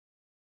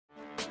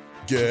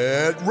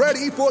Get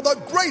ready for the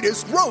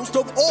greatest roast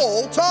of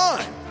all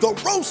time, the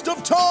Roast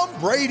of Tom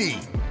Brady,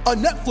 a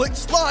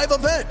Netflix live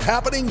event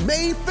happening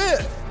May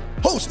 5th.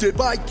 Hosted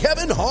by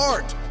Kevin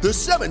Hart, the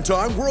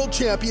 7-time world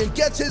champion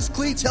gets his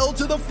cleats held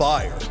to the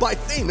fire by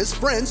famous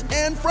friends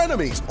and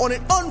frenemies on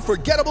an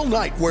unforgettable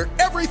night where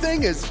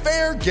everything is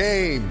fair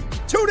game.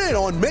 Tune in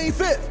on May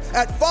 5th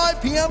at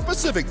 5 p.m.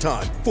 Pacific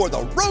time for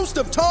the Roast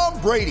of Tom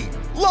Brady,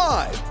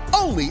 live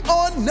only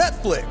on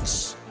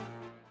Netflix.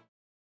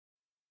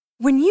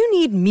 When you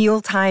need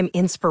mealtime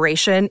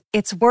inspiration,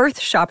 it's worth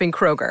shopping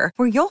Kroger,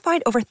 where you'll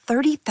find over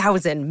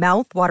 30,000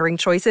 mouth-watering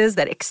choices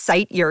that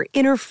excite your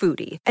inner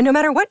foodie. And no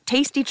matter what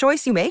tasty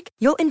choice you make,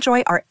 you'll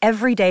enjoy our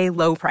everyday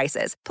low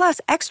prices, plus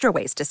extra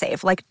ways to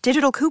save, like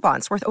digital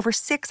coupons worth over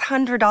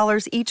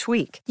 $600 each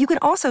week. You can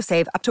also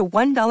save up to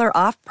 $1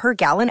 off per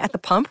gallon at the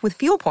pump with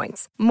fuel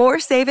points. More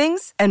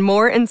savings and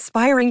more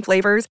inspiring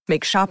flavors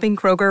make shopping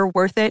Kroger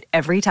worth it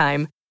every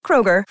time.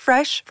 Kroger,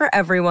 fresh for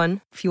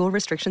everyone. Fuel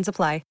restrictions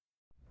apply.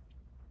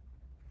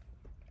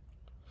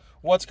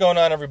 What's going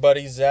on,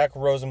 everybody? Zach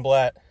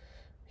Rosenblatt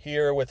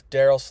here with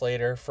Daryl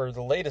Slater for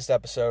the latest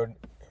episode,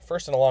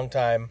 first in a long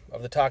time,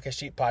 of the Talk is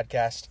Cheap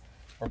podcast.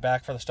 We're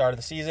back for the start of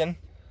the season.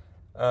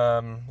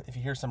 If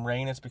you hear some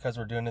rain, it's because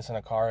we're doing this in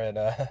a car at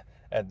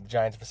the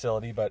Giants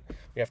facility, but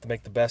we have to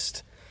make the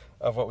best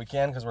of what we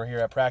can because we're here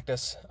at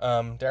practice.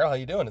 Daryl, how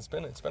you doing? It's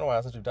been a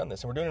while since we've done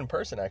this, and we're doing it in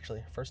person,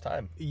 actually, first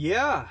time.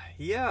 Yeah,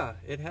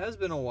 it has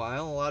been a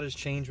while. A lot has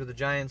changed with the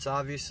Giants,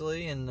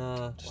 obviously, and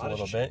just a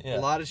little bit. Yeah,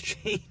 a lot has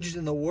changed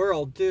in the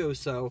world too.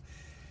 So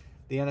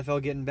the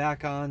NFL getting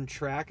back on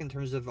track in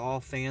terms of all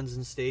fans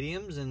and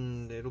stadiums,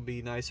 and it'll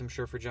be nice, I'm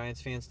sure, for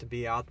Giants fans to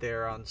be out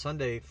there on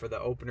Sunday for the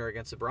opener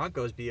against the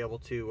Broncos, be able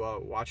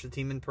to watch the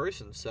team in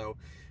person. So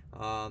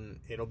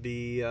it'll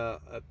be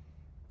a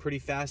pretty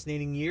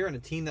fascinating year and a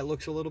team that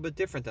looks a little bit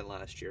different than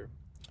last year.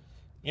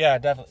 Yeah,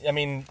 definitely. I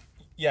mean,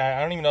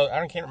 yeah,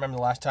 I can't remember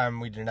the last time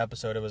we did an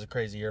episode. It was a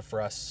crazy year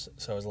for us,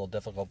 so it was a little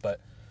difficult. But,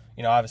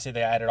 obviously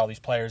they added all these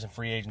players in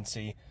free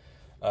agency.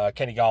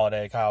 Kenny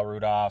Golladay, Kyle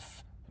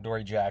Rudolph,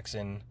 Dory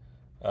Jackson,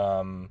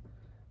 and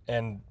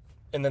then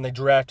they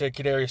drafted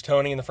Kadarius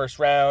Toney in the first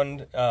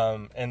round.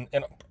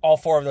 And all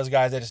four of those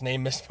guys I just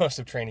named missed most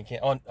of training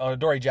camp.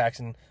 Dory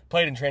Jackson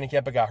played in training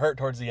camp but got hurt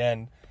towards the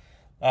end.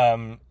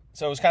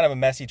 So it was kind of a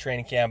messy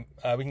training camp.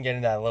 We can get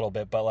into that a little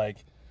bit, but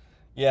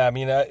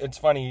it's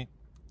funny.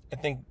 I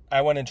think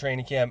I went in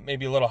training camp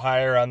maybe a little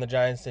higher on the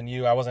Giants than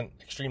you. I wasn't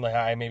extremely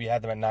high. I maybe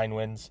had them at 9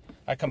 wins.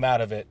 I come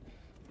out of it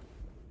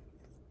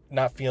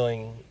not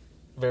feeling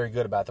very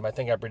good about them. I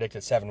think I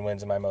predicted 7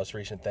 wins in my most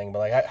recent thing.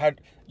 But how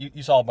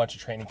you saw a bunch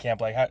of training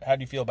camp. How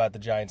do you feel about the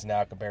Giants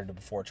now compared to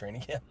before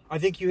training camp? I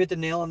think you hit the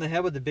nail on the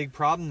head with the big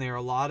problem there.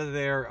 A lot of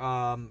their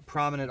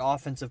prominent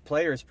offensive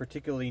players,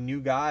 particularly new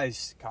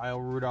guys,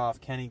 Kyle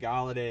Rudolph, Kenny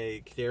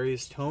Golladay,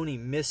 Kadarius Toney,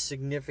 missed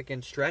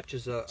significant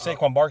stretches.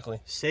 Saquon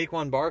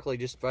Barkley,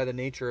 just by the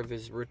nature of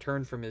his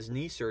return from his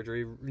knee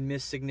surgery,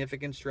 missed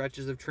significant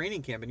stretches of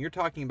training camp. And you're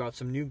talking about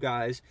some new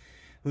guys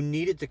who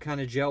needed to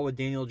kind of gel with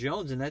Daniel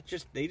Jones, and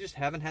they just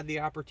haven't had the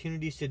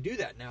opportunities to do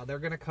that. Now they're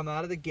going to come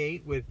out of the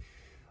gate with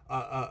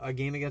a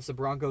game against the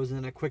Broncos and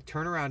then a quick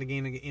turnaround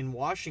game in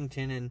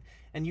Washington,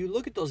 and you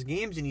look at those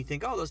games and you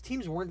think, oh, those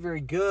teams weren't very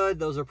good.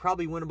 Those are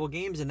probably winnable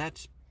games, and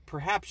that's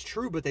perhaps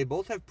true, but they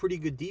both have pretty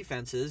good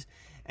defenses,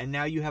 and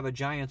now you have a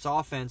Giants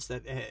offense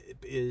that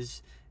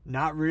has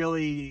not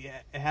really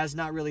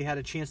had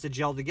a chance to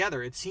gel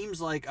together. It seems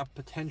like a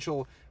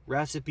potential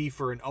recipe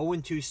for an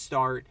 0-2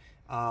 start.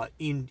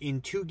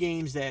 In 2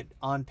 games that,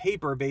 on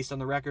paper, based on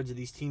the records of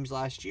these teams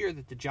last year,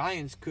 that the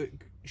Giants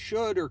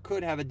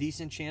could have a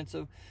decent chance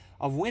of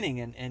winning.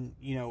 And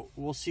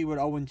we'll see what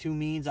 0-2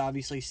 means.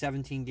 Obviously,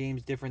 17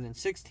 games different than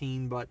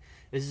 16, but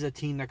this is a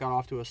team that got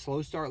off to a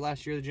slow start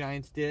last year, the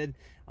Giants did.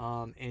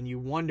 And you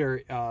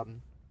wonder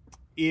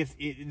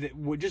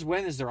just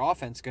when is their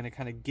offense going to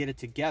kind of get it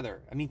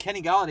together? I mean,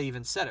 Kenny Golladay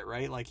even said it,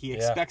 right? Like, he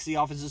expects the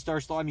offense to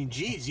start slow. I mean,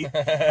 geez, you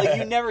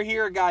never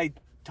hear a guy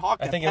talk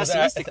that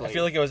pessimistically. I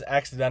feel like it was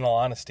accidental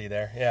honesty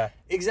there. Yeah,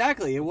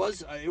 exactly. It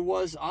was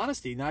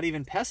honesty, not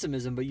even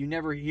pessimism. But you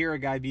never hear a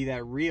guy be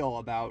that real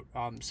about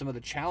some of the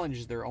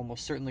challenges they're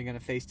almost certainly going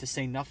to face, to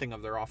say nothing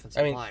of their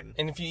offensive line.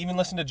 And if you even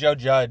listen to Joe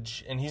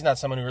Judge, and he's not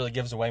someone who really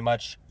gives away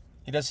much.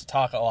 He does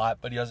talk a lot,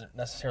 but he doesn't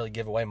necessarily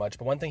give away much.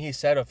 But one thing he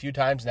said a few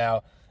times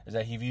now is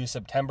that he views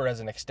September as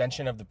an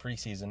extension of the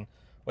preseason,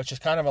 which is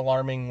kind of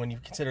alarming when you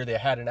consider they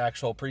had an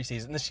actual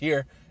preseason this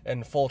year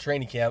and full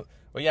training camp.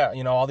 But yeah,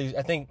 all these,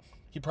 I think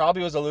he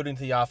probably was alluding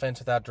to the offense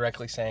without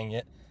directly saying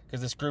it, because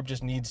this group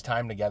just needs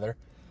time together,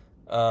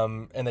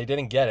 and they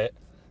didn't get it.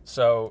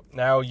 So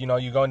now,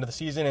 you go into the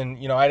season, and,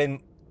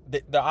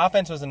 the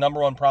offense was the number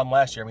one problem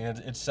last year. I mean,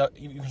 it's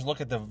you just look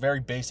at the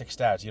very basic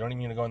stats. You don't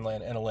even need to go into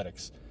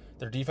analytics.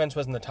 Their defense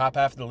was in the top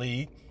half of the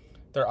league.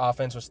 Their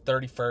offense was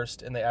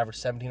 31st, and they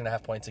averaged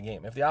 17.5 points a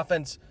game. If the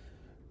offense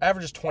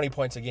averages 20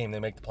 points a game, they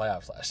make the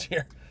playoffs last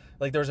year.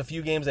 Like, there was a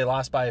few games they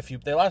lost quite a few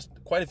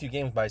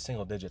games by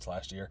single digits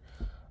last year.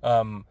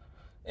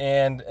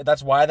 And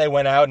that's why they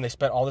went out and they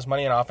spent all this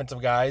money on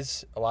offensive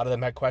guys. A lot of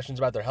them had questions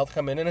about their health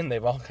coming in, and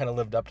they've all kind of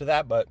lived up to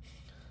that. But,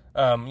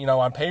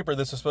 on paper,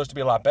 this was supposed to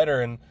be a lot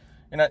better. And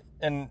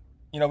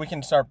we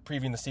can start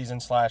previewing the season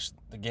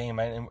 / the game.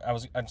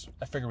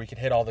 I figured we could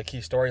hit all the key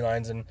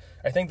storylines. And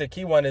I think the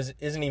key one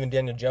isn't even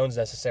Daniel Jones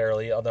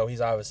necessarily, although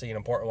he's obviously an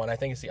important one. I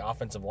think it's the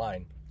offensive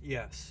line.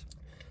 Yes.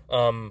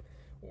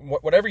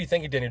 Whatever you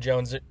think of Daniel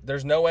Jones,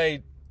 there's no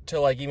way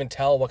to even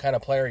tell what kind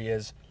of player he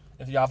is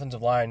if the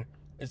offensive line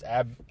is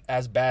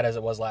as bad as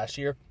it was last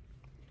year.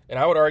 And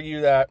I would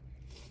argue that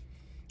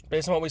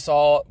based on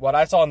what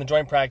I saw in the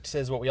joint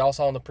practices, what we all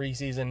saw in the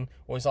preseason,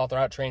 what we saw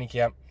throughout training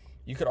camp,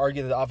 you could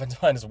argue that the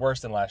offensive line is worse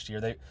than last year.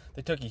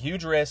 They took a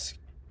huge risk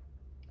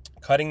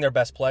cutting their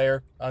best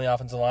player on the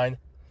offensive line,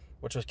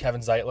 which was Kevin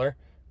Zeitler,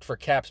 for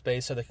cap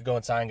space so they could go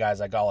and sign guys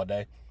like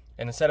Galladay.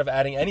 And instead of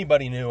adding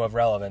anybody new of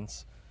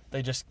relevance,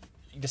 they just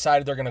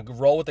decided they're going to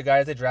roll with the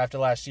guys they drafted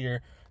last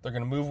year. They're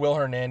going to move Will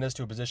Hernandez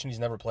to a position he's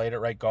never played at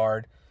right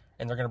guard,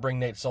 and they're going to bring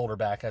Nate Solder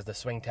back as the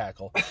swing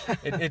tackle.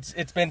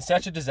 It's been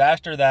such a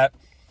disaster that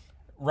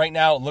right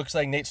now it looks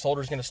like Nate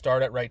Solder's going to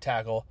start at right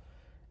tackle,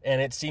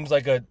 and it seems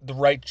like the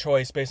right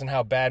choice based on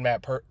how bad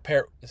Matt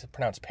Parrott, is it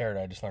pronounced Parrott,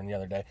 I just learned the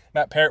other day,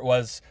 Matt Parrott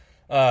was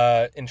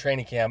in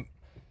training camp,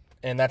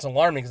 and that's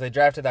alarming because they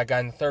drafted that guy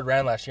in the 3rd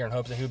round last year in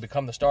hopes that he would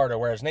become the starter,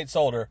 whereas Nate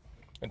Solder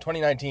in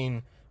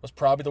 2019 was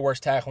probably the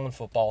worst tackle in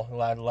football,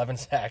 allowed 11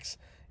 sacks.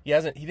 He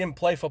didn't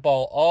play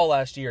football all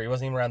last year. He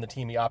wasn't even around the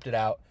team. He opted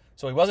out.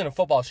 So he wasn't in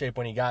football shape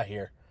when he got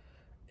here.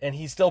 And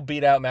he still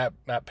beat out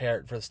Matt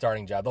Parrott for the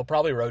starting job. They'll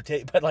probably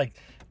rotate, but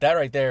that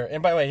right there.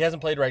 And by the way, he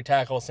hasn't played right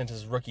tackle since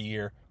his rookie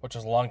year, which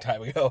was a long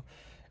time ago.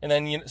 And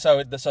then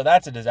so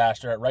that's a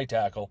disaster at right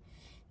tackle.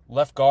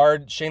 Left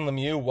guard, Shane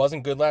Lemieux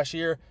wasn't good last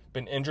year.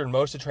 Been injured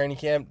most of training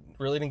camp.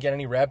 Really didn't get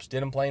any reps.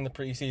 Didn't play in the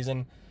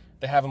preseason.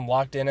 They have him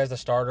locked in as the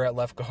starter at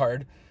left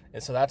guard.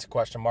 And so that's a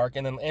question mark.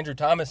 And then Andrew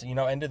Thomas,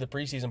 ended the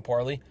preseason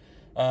poorly.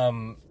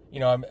 I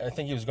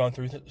think he was going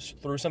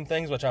through some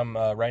things, which I'm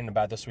writing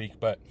about this week.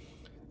 But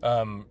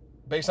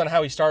based on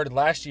how he started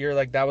last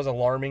year, that was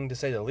alarming to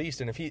say the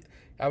least. And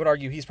I would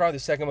argue he's probably the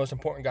second most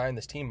important guy in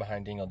this team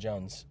behind Daniel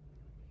Jones.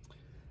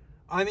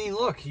 I mean,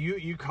 look,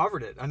 you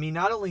covered it. I mean,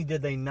 not only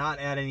did they not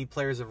add any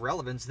players of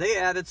relevance, they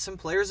added some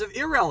players of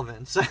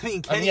irrelevance.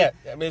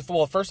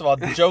 Well, first of all,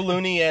 Joe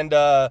Looney and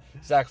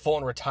Zach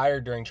Fulton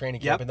retired during training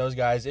camp, and those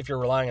guys, if you're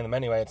relying on them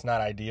anyway, it's not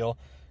ideal.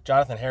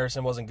 Jonathan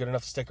Harrison wasn't good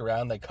enough to stick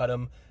around. They cut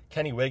him.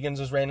 Kenny Wiggins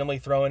was randomly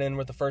thrown in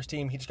with the first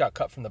team. He just got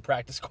cut from the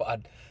practice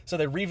squad. So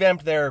they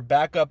revamped their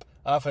backup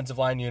offensive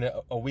line unit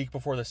a week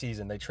before the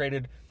season. They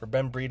traded for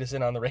Ben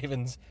Bredeson on the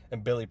Ravens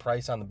and Billy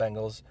Price on the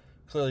Bengals.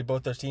 Clearly,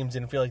 both those teams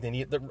didn't feel like they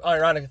need. The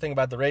ironic thing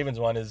about the Ravens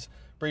one is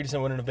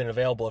Bredeson wouldn't have been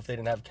available if they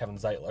didn't have Kevin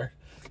Zeitler.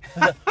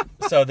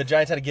 So the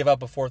Giants had to give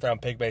up a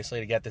 4th-round pick basically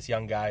to get this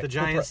young guy. The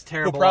Giants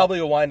terrible. Who probably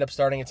will wind up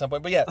starting at some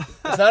point. But yeah,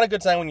 it's not a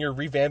good sign when you're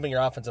revamping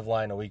your offensive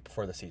line a week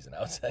before the season,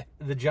 I would say.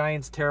 The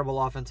Giants'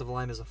 terrible offensive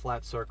line is a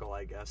flat circle,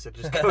 I guess. It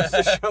just goes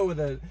to show with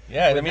it.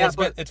 Yeah,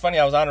 it's funny.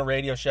 I was on a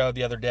radio show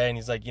the other day, and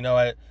he's like, you know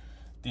what?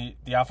 The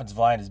offensive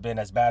line has been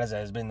as bad as it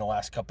has been the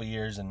last couple of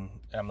years, and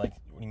I'm like,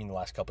 what do you mean the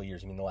last couple of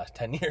years? You mean the last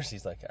 10 years?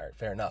 He's like, all right,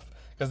 fair enough.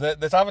 Because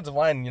this offensive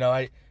line,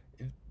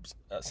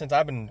 since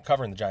I've been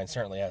covering the Giants,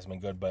 certainly hasn't been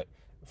good, but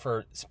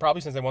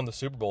probably since they won the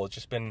Super Bowl, it's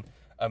just been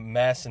a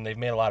mess, and they've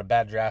made a lot of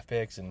bad draft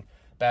picks and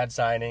bad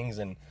signings,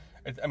 and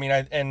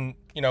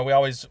we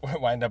always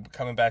wind up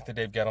coming back to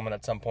Dave Gettleman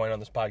at some point on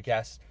this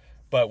podcast,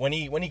 but when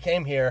he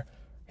came here,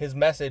 his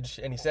message,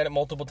 and he said it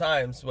multiple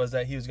times, was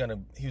that he was gonna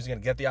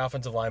get the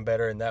offensive line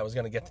better, and that was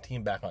gonna get the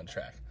team back on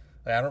track.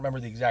 I don't remember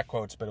the exact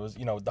quotes, but it was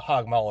the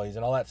hog mollies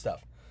and all that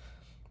stuff.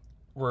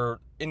 We're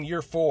in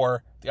year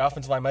 4. The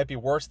offensive line might be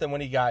worse than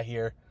when he got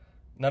here.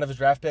 None of his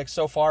draft picks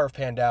so far have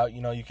panned out.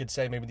 You could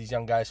say maybe these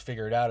young guys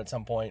figure it out at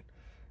some point,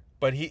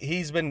 but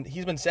he's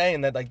been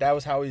saying that that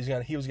was how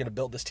he was gonna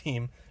build this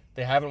team.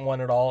 They haven't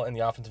won it all, and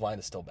the offensive line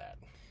is still bad.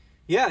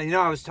 Yeah,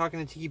 I was talking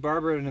to Tiki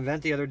Barber at an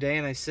event the other day,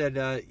 and I said,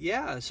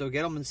 so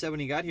Gettleman said when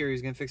he got here he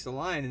was going to fix the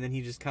line, and then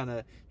he just kind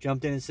of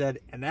jumped in and said,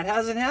 and that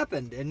hasn't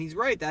happened. And he's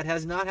right, that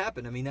has not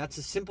happened. I mean, that's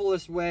the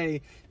simplest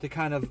way to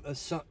kind of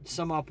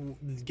sum up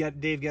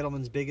Dave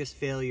Gettleman's biggest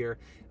failure.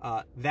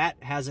 That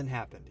hasn't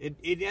happened.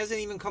 It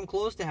hasn't even come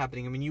close to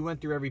happening. I mean, you went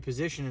through every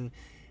position,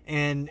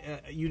 and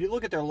you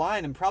look at their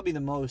line, and probably the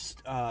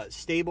most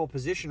stable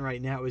position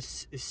right now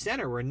is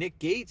center, where Nick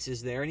Gates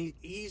is there, and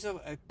he's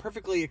a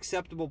perfectly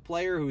acceptable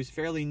player who's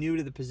fairly new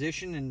to the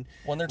position. And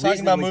when they're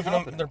talking about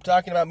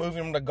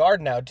moving him to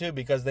guard now too,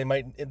 because they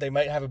might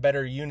have a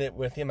better unit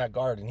with him at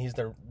guard, and he's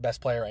their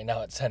best player right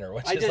now at center.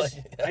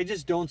 I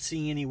just don't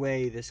see any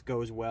way this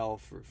goes well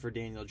for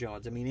Daniel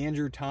Jones. I mean,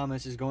 Andrew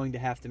Thomas is going to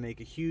have to make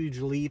a huge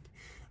leap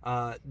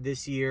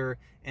this year,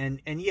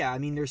 and yeah, I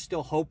mean, there's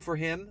still hope for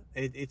him.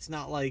 It's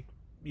not like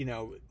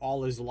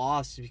all is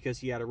lost because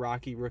he had a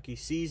rocky rookie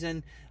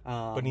season,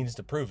 but he needs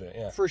to prove it,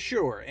 yeah, for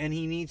sure. And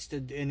he needs to,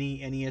 and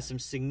he has some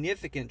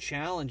significant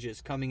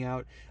challenges coming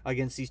out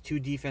against these two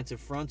defensive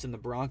fronts in the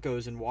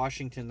Broncos and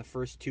Washington the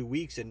first 2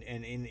 weeks, and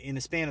in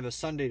a span of a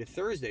Sunday to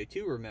Thursday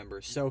too.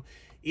 Remember, so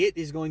it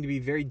is going to be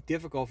very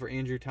difficult for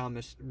Andrew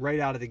Thomas right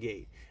out of the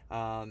gate.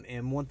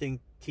 And one thing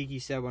Tiki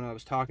said when I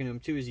was talking to him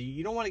too is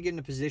you don't want to get in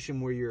a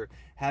position where you're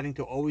having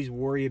to always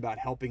worry about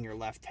helping your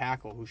left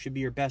tackle, who should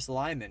be your best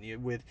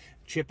lineman, with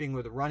chipping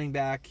with a running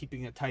back,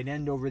 keeping a tight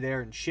end over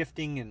there and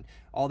shifting and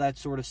all that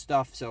sort of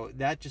stuff. So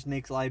that just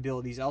makes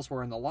liabilities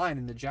elsewhere in the line,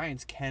 and the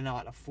Giants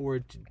cannot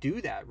afford to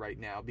do that right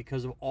now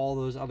because of all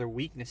those other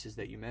weaknesses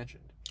that you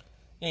mentioned.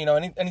 You know,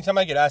 anytime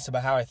I get asked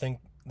about how I think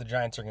the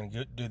Giants are going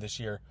to do this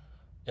year,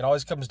 it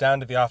always comes down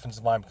to the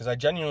offensive line, because I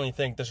genuinely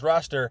think this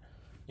roster,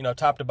 you know,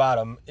 top to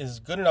bottom, is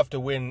good enough to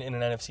win in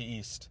an NFC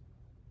East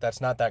that's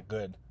not that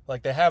good.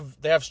 Like, they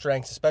have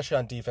strengths, especially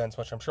on defense,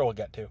 which I'm sure we'll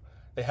get to.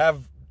 They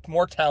have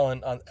more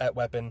talent on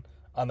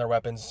their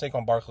weapons.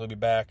 Saquon Barkley will be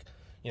back.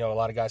 You know, a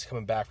lot of guys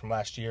coming back from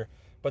last year.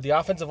 But the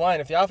offensive line,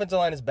 if the offensive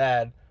line is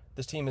bad,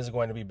 this team is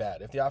going to be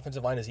bad. If the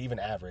offensive line is even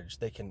average,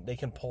 they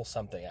can pull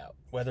something out.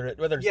 Whether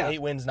it's 8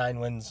 wins, 9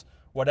 wins,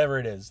 whatever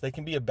it is, they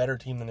can be a better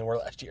team than they were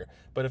last year.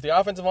 But if the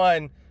offensive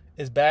line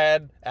is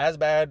bad, as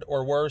bad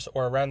or worse,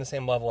 or around the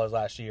same level as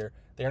last year,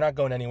 they're not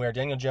going anywhere.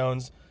 Daniel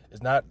Jones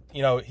is not,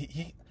 you know,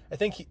 I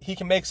think he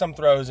can make some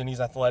throws, and he's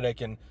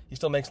athletic, and he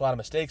still makes a lot of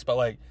mistakes, but,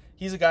 like,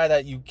 he's a guy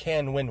that you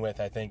can win with,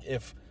 I think,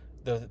 if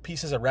the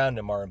pieces around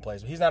him are in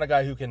place. But he's not a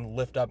guy who can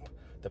lift up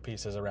the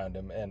pieces around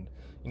him. And,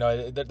 you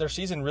know, their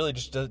season really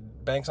just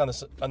banks on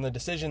the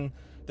decision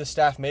this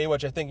staff made,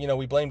 which I think, you know,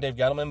 we blame Dave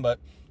Gettleman, but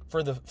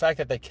for the fact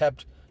that they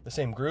kept the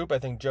same group, I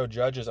think Joe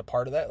Judge is a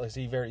part of that. Like,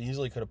 he very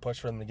easily could have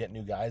pushed for them to get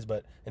new guys,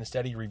 but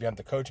instead he revamped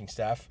the coaching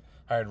staff,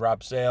 hired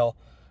Rob Sale,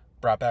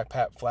 brought back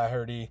Pat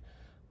Flaherty.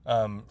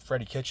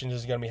 Freddie Kitchens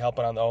is going to be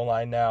helping on the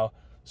O-line now.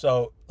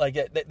 So, like,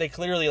 they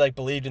clearly, like,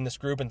 believed in this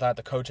group and thought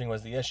the coaching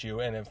was the issue.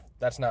 And if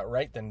that's not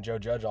right, then Joe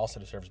Judge also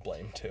deserves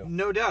blame too.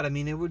 No doubt. I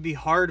mean, it would be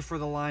hard for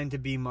the line to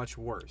be much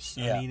worse.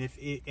 Yeah. I mean,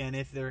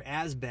 if they're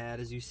as bad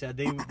as you said,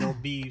 they'll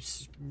be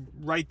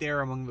right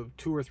there among the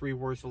 2 or 3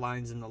 worst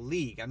lines in the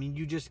league. I mean,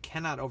 you just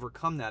cannot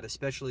overcome that,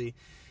 especially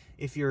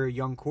if you're a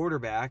young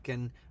quarterback.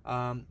 And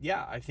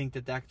I think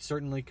that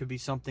certainly could be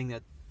something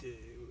that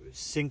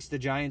sinks the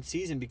Giants'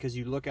 season, because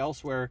you look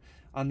elsewhere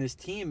on this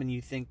team and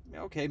you think,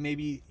 okay,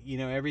 maybe, you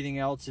know, everything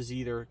else is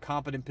either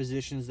competent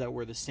positions that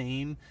were the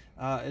same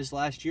as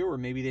last year, or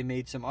maybe they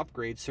made some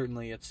upgrades,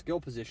 certainly at skill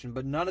position,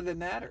 but none of it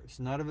matters.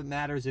 None of it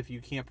matters if you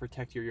can't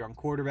protect your young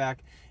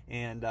quarterback,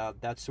 and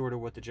that's sort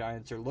of what the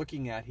Giants are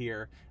looking at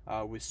here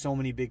with so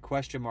many big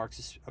question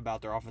marks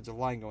about their offensive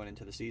line going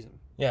into the season.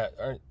 Yeah,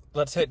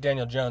 let's hit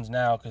Daniel Jones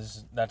now,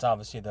 because that's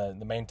obviously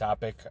the main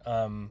topic.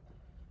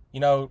 You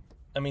know,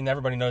 I mean,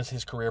 everybody knows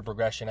his career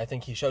progression. I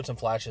think he showed some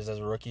flashes as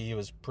a rookie. He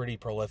was pretty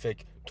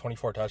prolific,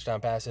 24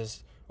 touchdown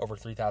passes, over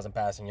 3,000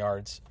 passing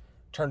yards,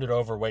 turned it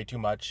over way too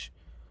much.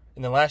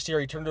 And then last year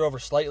he turned it over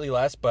slightly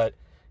less, but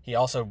he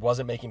also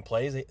wasn't making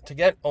plays. To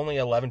get only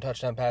 11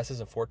 touchdown passes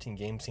in 14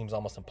 games seems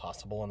almost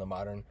impossible in the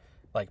modern,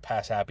 like,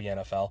 pass-happy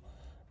NFL.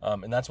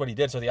 And that's what he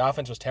did. So the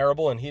offense was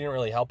terrible, and he didn't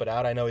really help it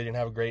out. I know he didn't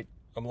have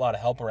a lot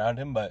of help around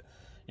him, but,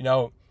 you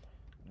know,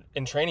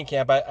 in training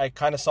camp, I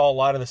kind of saw a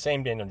lot of the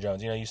same Daniel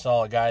Jones. You know, you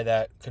saw a guy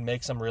that could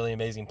make some really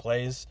amazing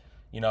plays.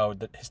 You know,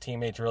 his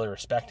teammates really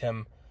respect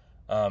him.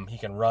 He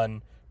can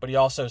run, but he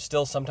also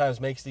still sometimes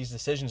makes these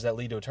decisions that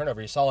lead to a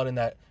turnover. You saw it in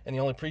the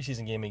only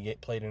preseason game he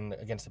played in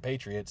against the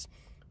Patriots.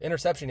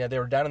 Interception, yeah, they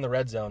were down in the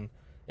red zone,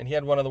 and he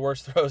had one of the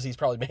worst throws he's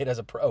probably made as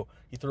a pro.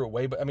 He threw it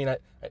way, but I mean,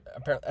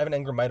 apparently Evan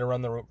Ingram might have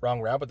run the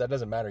wrong route, but that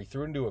doesn't matter. He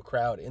threw it into a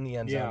crowd in the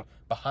end zone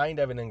behind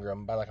Evan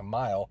Ingram by like a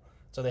mile.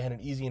 So they had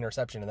an easy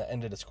interception, and that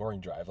ended a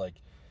scoring drive.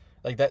 Like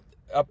that.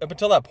 Up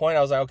until that point,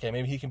 I was like, okay,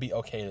 maybe he can be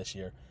okay this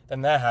year.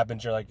 Then that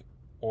happens, you're like,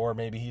 or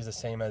maybe he's the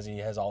same as he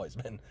has always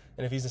been.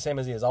 And if he's the same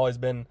as he has always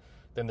been,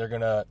 then they're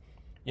gonna,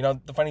 you know,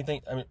 the funny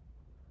thing, I mean,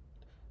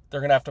 they're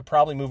gonna have to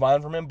probably move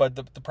on from him. But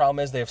the problem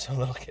is they have such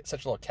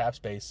little cap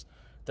space.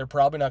 They're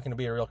probably not going to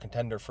be a real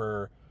contender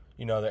for,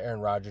 you know, the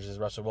Aaron Rodgers,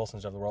 Russell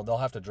Wilsons of the world. They'll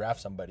have to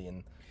draft somebody,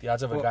 and the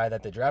odds of a guy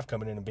that they draft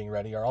coming in and being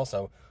ready are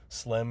also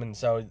slim. And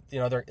so, you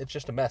know, it's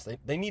just a mess.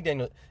 They need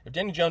Daniel. If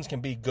Daniel Jones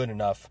can be good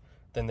enough,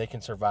 then they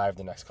can survive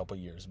the next couple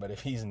of years. But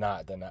if he's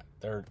not, then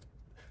they're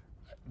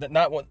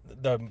not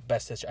the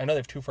best history. I know they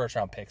have 2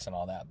 first-round picks and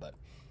all that, but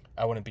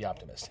I wouldn't be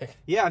optimistic.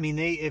 Yeah, I mean,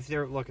 if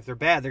they're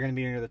bad, they're going to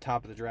be near the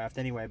top of the draft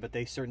anyway. But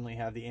they certainly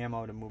have the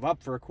ammo to move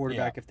up for a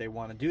quarterback if they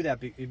want to do that.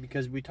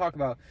 Because we talk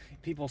about,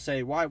 people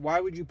say, why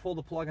would you pull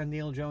the plug on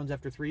Daniel Jones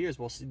after 3 years?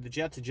 Well, the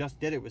Jets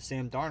just did it with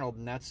Sam Darnold,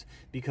 and that's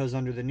because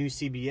under the new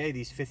CBA,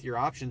 these 5th-year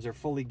options are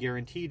fully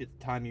guaranteed at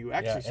the time you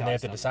exercise. And they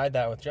have to decide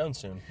that with Jones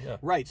soon. Yeah.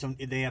 Right, so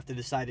they have to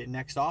decide it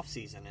next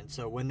offseason. And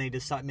so when they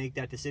make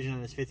that decision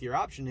on his 5th-year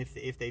option,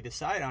 if they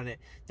decide on it,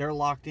 they're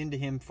locked into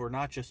him for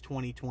not just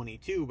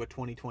 2022 but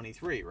 2023,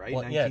 right?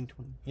 Well,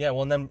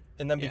 well,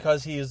 and then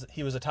because he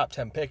was a top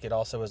 10 pick, it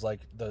also was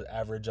like the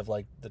average of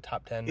like the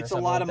top 10. It's a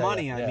lot of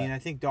money. I mean, I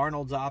think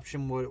Darnold's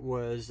option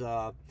was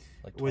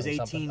like was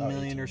 18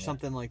 million or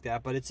something like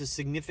that, but it's a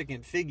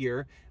significant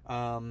figure.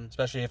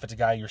 Especially if it's a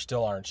guy you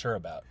still aren't sure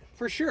about.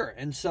 For sure.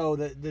 And so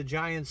the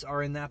Giants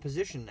are in that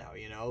position now,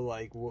 you know,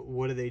 like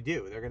what do they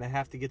do? They're going to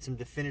have to get some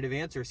definitive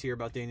answers here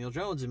about Daniel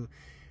Jones. And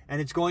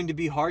And it's going to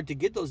be hard to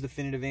get those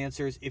definitive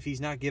answers if he's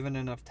not given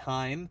enough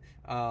time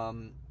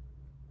to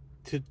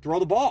throw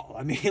the ball.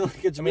 I mean,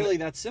 like, it's really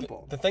that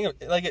simple. The thing,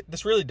 like,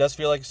 this really does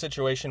feel like a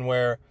situation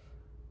where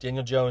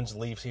Daniel Jones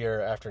leaves here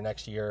after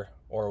next year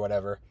or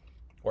whatever,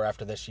 or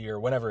after this year,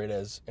 whenever it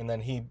is, and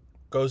then he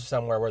goes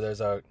somewhere where there's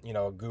a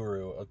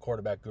guru, a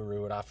quarterback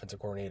guru, an offensive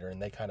coordinator,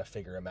 and they kind of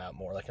figure him out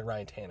more, like a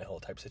Ryan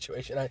Tannehill type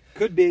situation.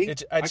 Could be.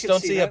 I just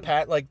don't see a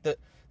Pat like the.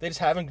 They just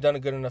haven't done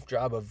a good enough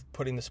job of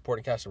putting the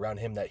supporting cast around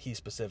him that he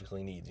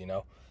specifically needs.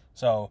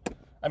 So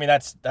I mean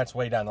that's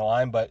way down the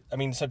line, but I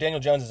mean so Daniel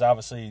Jones is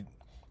obviously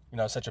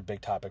such a big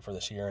topic for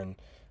this year, and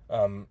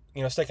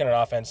sticking on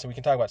offense. So we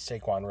can talk about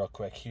Saquon real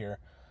quick here.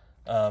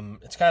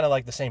 It's kind of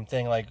like the same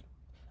thing. Like,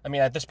 I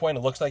mean, at this point,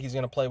 it looks like he's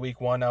going to play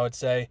week 1, I would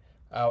say.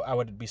 I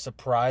would be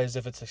surprised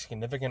if it's a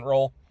significant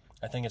role.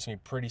 I think it's going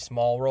to be a pretty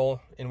small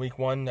role in week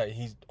 1.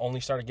 He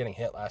only started getting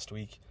hit last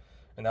week,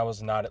 and that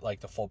was not at,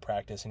 like, the full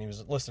practice. And he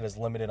was listed as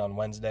limited on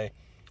Wednesday.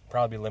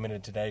 Probably be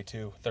limited today,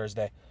 too,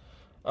 Thursday.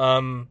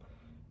 Their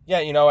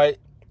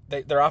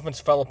offense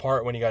fell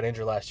apart when he got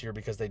injured last year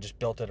because they just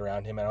built it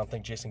around him. I don't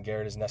think Jason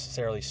Garrett is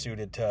necessarily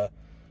suited to,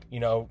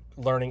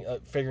 learning,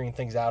 figuring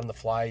things out on the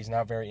fly. He's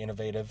not very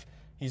innovative.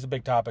 He's a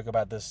big topic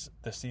about this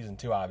season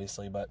too,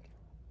 obviously. But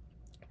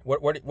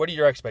what are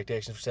your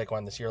expectations for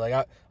Saquon this year?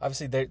 Like,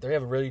 obviously they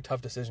have a really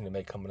tough decision to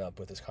make coming up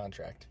with his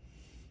contract.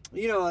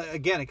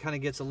 Again, it kind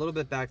of gets a little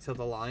bit back to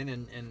the line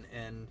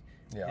and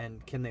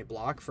can they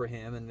block for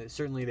him? And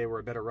certainly they were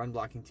a better run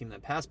blocking team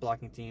than pass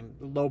blocking team.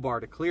 Low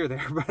bar to clear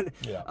there, but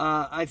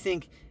I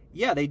think.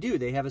 Yeah, they do.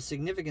 They have a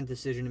significant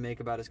decision to make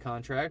about his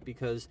contract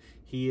because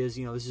he is,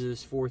 this is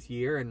his 4th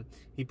year, and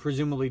he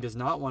presumably does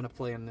not want to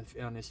play on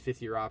his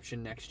 5th-year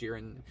option next year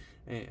and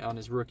on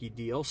his rookie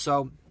deal.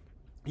 So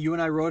you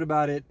and I wrote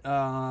about it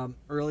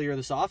earlier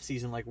this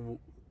offseason. Like,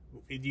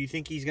 do you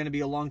think he's going to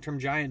be a long-term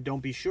Giant?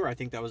 Don't be sure. I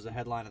think that was the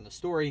headline on the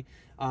story.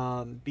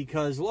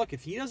 Because, look,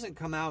 if he doesn't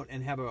come out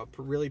and have a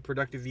really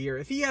productive year,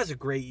 if he has a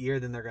great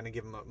year, then they're going to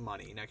give him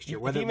money next year.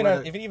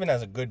 If he even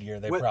has a good year,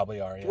 they probably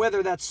are. Yeah.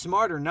 Whether that's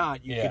smart or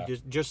not, you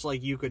could just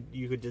like you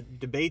could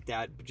debate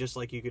that, just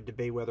like you could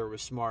debate whether it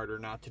was smart or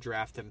not to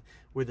draft him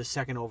with a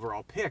 2nd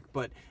overall pick.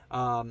 But,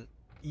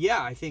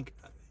 I think,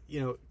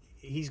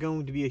 he's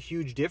going to be a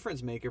huge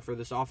difference maker for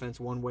this offense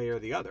one way or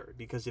the other.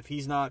 Because if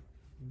he's not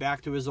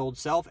back to his old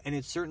self, and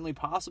it's certainly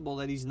possible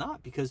that he's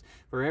not, because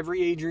for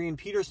every Adrian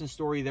Peterson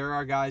story, there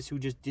are guys who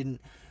just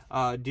didn't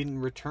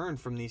return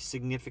from these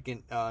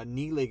significant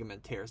knee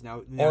ligament tears.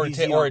 Now or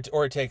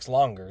it takes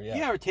longer.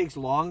 Yeah, or it takes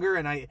longer,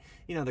 and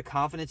the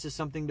confidence is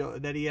something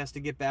that he has to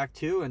get back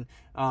to, and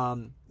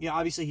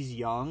obviously he's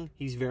young,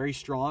 he's very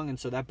strong, and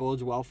so that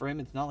bodes well for him.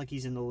 It's not like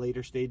he's in the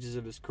later stages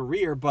of his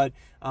career, but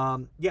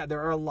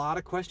there are a lot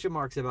of question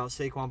marks about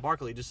Saquon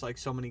Barkley, just like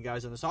so many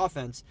guys on this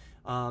offense.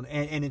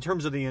 And in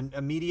terms of the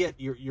immediate,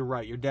 you're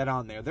right, you're dead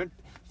on there.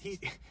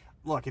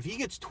 Look, if he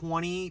gets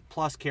 20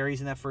 plus carries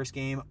in that first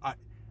game,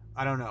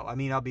 I don't know. I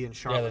mean, I'll be in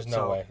Charlotte. Yeah, there's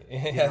no way.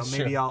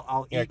 Maybe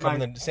I'll eat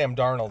my Sam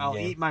Darnold. I'll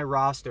eat my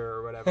roster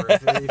or whatever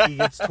if he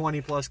gets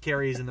 20 plus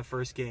carries in the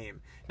first game,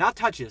 not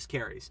touches,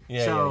 carries.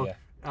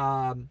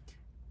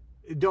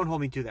 Don't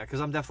hold me to that because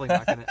I'm definitely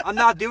not gonna. I'm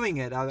not doing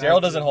it.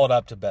 Daryl doesn't hold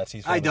up to bets.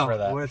 He's famous for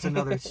that. Well, it's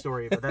another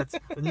story, but that's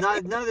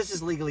none of this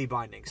is legally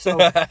binding. So,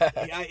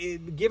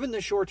 given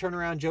the short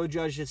turnaround, Joe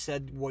Judge just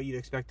said what you'd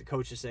expect the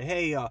coach to say.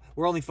 Hey,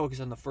 we're only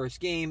focused on the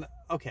first game.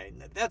 Okay,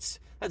 that's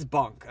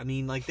bunk. I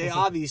mean, like, they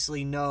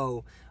obviously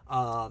know.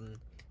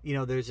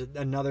 There's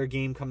another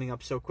game coming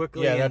up so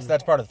quickly. Yeah,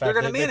 that's part of the fact.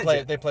 They're going to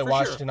manage it. They play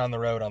Washington on the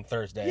road on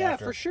Thursday. Yeah,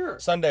 for sure.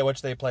 Sunday,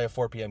 which they play a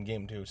 4 p.m.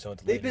 game too. So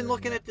they've been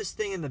looking at this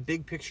thing in the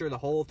big picture the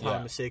whole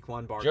time with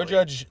Saquon Barkley. Joe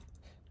Judge.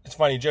 It's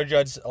funny. Joe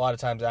Judge a lot of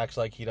times acts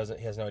like he has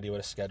no idea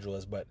what his schedule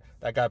is, but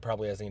that guy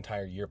probably has the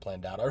entire year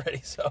planned out already.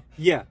 So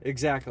yeah,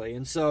 exactly.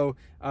 And so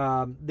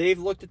they've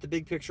looked at the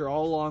big picture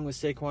all along with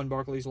Saquon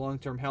Barkley's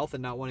long-term health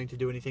and not wanting to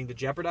do anything to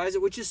jeopardize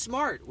it, which is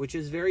smart, which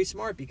is very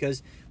smart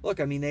because look,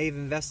 I mean, they've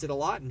invested a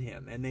lot in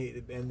him,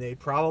 and they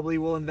probably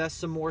will invest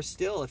some more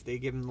still if they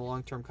give him the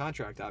long-term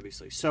contract,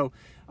 obviously. So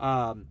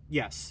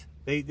yes.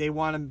 They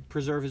want to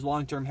preserve his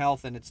long-term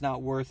health, and it's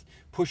not worth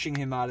pushing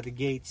him out of the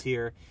gates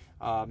here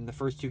in the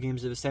first 2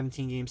 games of a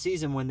 17-game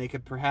season when they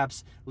could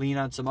perhaps lean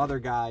on some other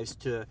guys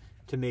to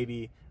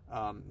maybe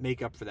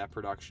make up for that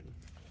production.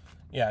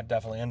 Yeah,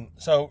 definitely. And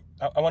so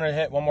I wanted to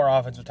hit one more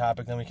offensive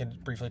topic, then we can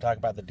briefly talk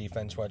about the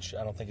defense, which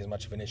I don't think is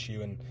much of an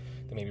issue, and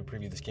then maybe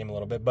preview this game a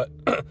little bit. But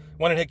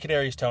wanted to hit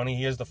Kadarius Toney.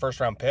 He is the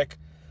first-round pick.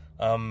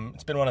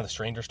 It's been one of the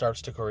stranger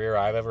starts to career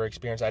I've ever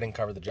experienced. I didn't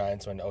cover the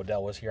Giants when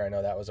Odell was here. I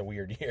know that was a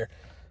weird year.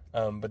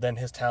 But then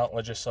his talent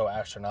was just so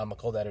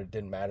astronomical that it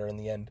didn't matter in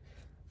the end.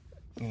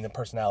 I mean, the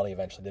personality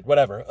eventually did.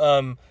 Whatever.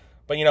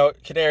 But,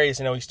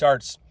 Kadarius, he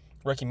starts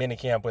rookie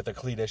minicamp with a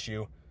cleat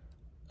issue,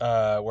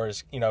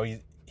 whereas,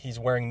 he's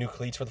wearing new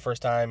cleats for the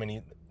first time,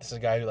 and this is a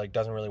guy who,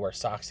 doesn't really wear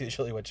socks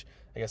usually, which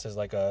I guess is,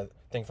 a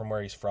thing from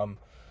where he's from.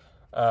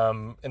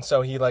 And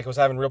so he, was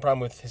having a real problem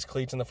with his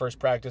cleats in the first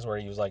practice where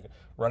he was,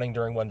 running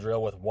during one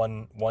drill with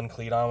one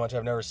cleat on, which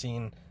I've never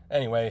seen.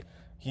 Anyway,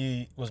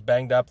 He was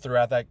banged up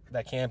throughout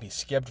that camp. He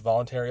skipped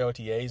voluntary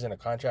OTAs in a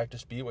contract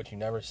dispute, which you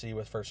never see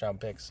with first-round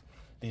picks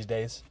these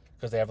days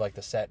because they have, like,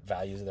 the set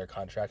values of their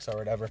contracts or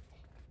whatever.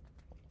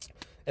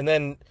 And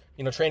then,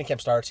 training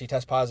camp starts. He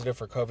tests positive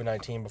for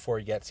COVID-19 before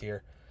he gets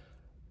here.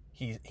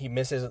 He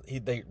misses.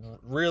 They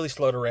really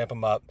slow to ramp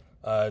him up.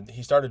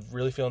 He started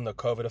really feeling the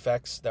COVID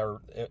effects.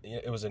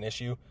 It was an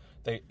issue.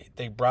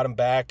 They brought him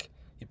back.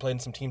 He played in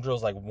some team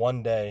drills like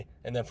one day,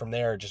 and then from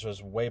there it just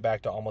was way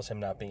back to almost him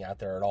not being out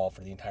there at all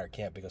for the entire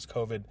camp because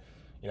COVID.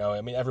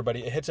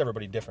 It hits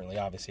everybody differently,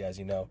 obviously, as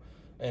you know.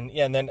 And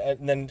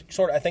then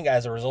sort of, I think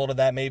as a result of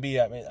that, maybe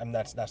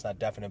that's not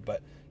definite,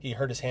 but he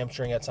hurt his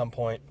hamstring at some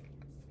point,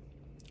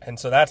 and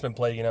so that's been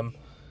plaguing him.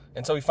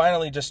 And so he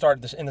finally just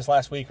started in this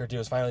last week or two.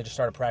 Has finally just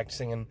started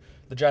practicing, and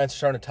the Giants are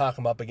starting to talk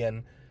him up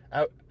again.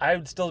 I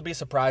would still be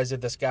surprised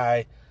if this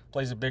guy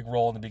plays a big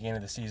role in the beginning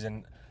of the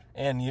season,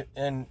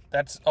 and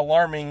that's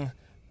alarming.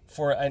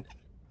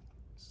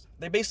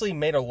 They basically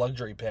made a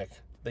luxury pick.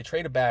 They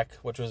traded back,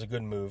 which was a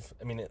good move.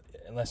 I mean,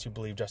 unless you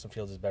believe Justin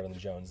Fields is better than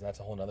Jones, and that's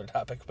a whole other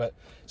topic. But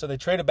so they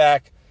traded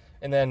back,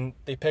 and then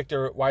they picked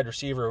a wide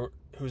receiver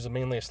who's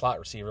mainly a slot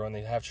receiver. When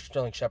they have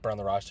Sterling Shepard on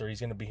the roster, he's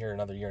going to be here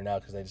another year now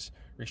because they just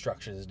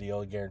restructured his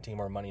deal, guarantee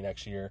more money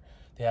next year.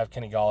 They have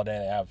Kenny Galladay,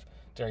 they have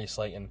Darius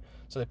Slayton.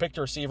 So they picked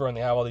a receiver, and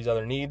they have all these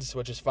other needs,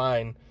 which is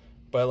fine.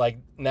 But like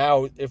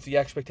now, if the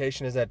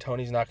expectation is that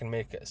Tony's not going to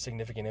make a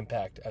significant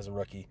impact as a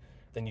rookie,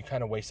 then you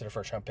kind of wasted a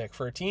first-round pick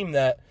for a team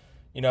that,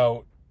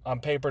 on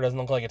paper doesn't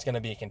look like it's going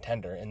to be a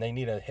contender, and they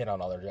need a hit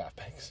on all their draft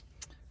picks.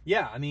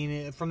 Yeah, I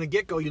mean, from the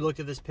get-go, you looked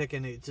at this pick,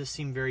 and it just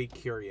seemed very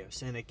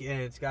curious. And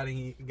it's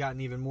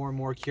gotten even more and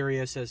more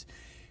curious as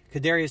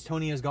Kadarius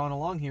Toney has gone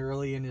along here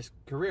early in his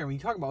career. When you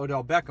talk about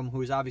Odell Beckham,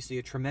 who is obviously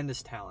a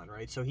tremendous talent,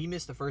 right? So he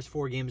missed the first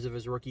 4 games of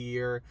his rookie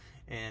year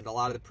and a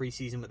lot of the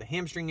preseason with a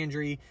hamstring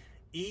injury.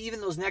 Even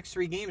those next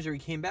 3 games where he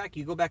came back,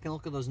 you go back and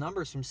look at those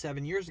numbers from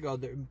 7 years ago.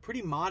 They're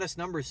pretty modest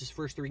numbers his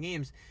first 3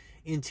 games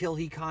until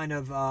he kind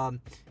of,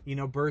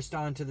 burst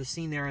onto the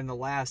scene there in the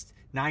last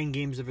 9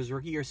 games of his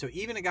rookie year. So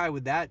even a guy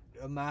with that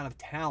amount of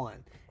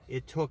talent,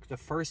 it took the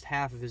first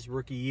half of his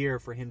rookie year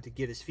for him to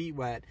get his feet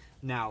wet.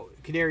 Now,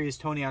 Kadarius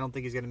Toney, I don't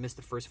think he's going to miss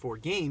the first 4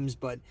 games,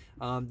 but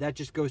that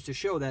just goes to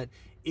show that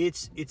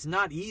it's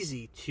not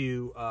easy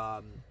to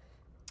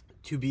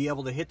be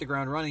able to hit the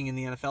ground running in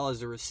the NFL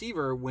as a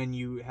receiver when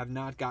you have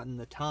not gotten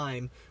the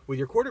time with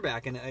your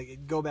quarterback. And I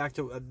go back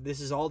to this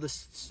is all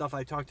this stuff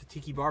I talked to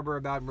Tiki Barber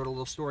about and wrote a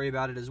little story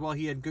about it as well.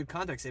 He had good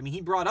context. I mean,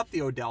 he brought up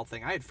the Odell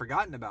thing. I had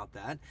forgotten about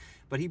that.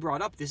 But he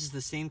brought up this is the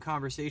same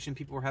conversation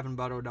people were having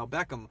about Odell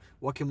Beckham.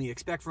 What can we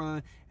expect from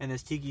him? And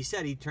as Tiki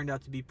said, he turned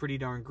out to be pretty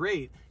darn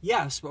great.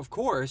 Yes, of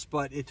course,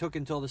 but it took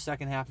until the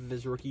second half of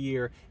his rookie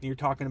year. And you're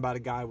talking about a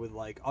guy with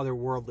like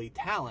otherworldly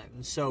talent.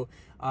 And so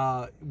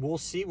we'll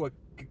see what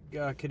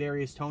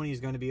Kadarius Toney is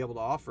going to be able to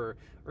offer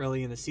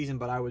early in the season,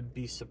 but I would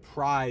be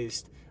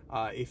surprised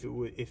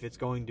if it's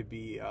going to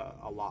be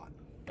a lot.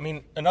 I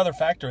mean, another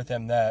factor with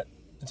him that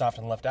is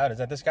often left out is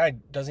that this guy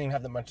doesn't even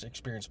have that much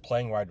experience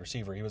playing wide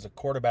receiver. He was a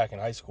quarterback in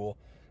high school,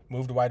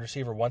 moved to wide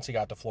receiver once he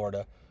got to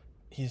Florida.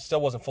 He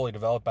still wasn't fully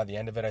developed by the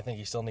end of it. I think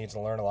he still needs to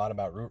learn a lot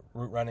about route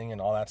running and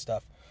all that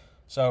stuff.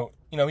 So,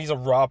 he's a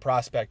raw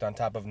prospect on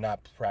top of not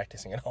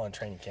practicing at all in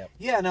training camp.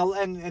 Yeah, now,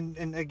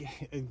 and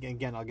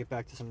again, I'll get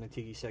back to something that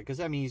Tiki said, because,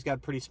 I mean, he's got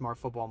a pretty smart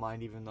football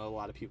mind, even though a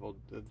lot of people,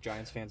 the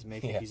Giants fans, may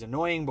think he's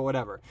annoying, but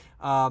whatever.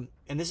 And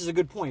this is a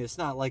good point. It's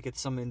not like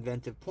it's some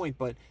inventive point,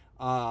 but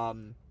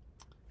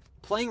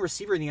playing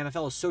receiver in the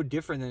NFL is so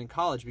different than in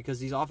college because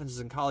these offenses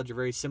in college are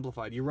very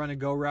simplified. You run a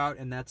go route,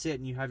 and that's it,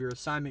 and you have your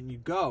assignment, and you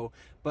go.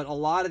 But a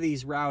lot of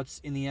these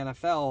routes in the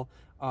NFL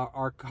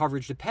are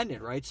coverage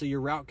dependent, right? So your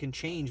route can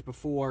change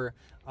before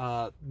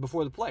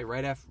the play,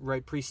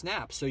 right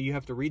pre-snap. So you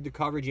have to read the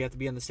coverage. You have to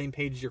be on the same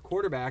page as your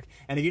quarterback.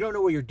 And if you don't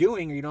know what you're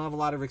doing, or you don't have a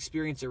lot of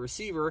experience at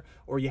receiver,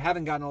 or you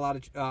haven't gotten a lot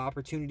of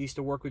opportunities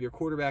to work with your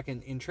quarterback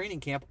in training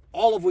camp,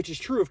 all of which is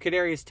true of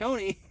Kadarius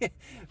Toney,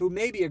 who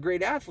may be a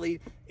great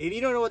athlete. If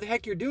you don't know what the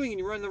heck you're doing and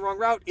you run the wrong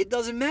route, it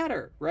doesn't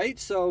matter, right?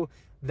 So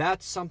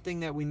that's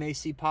something that we may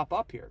see pop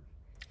up here.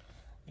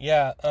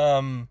 Yeah.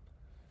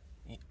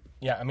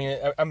 Yeah, I mean,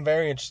 I'm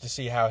very interested to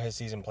see how his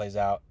season plays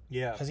out.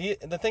 Yeah. Because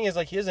the thing is,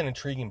 like, he is an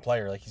intriguing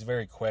player. Like, he's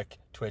very quick,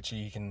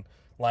 twitchy. He can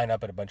line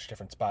up at a bunch of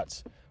different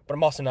spots. But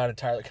I'm also not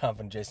entirely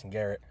confident Jason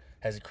Garrett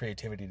has the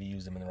creativity to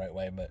use him in the right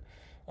way. But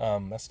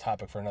that's a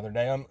topic for another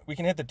day. We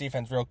can hit the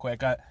defense real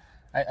quick. I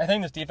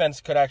think this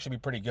defense could actually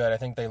be pretty good. I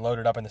think they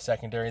loaded up in the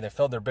secondary. They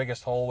filled their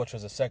biggest hole, which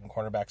was a second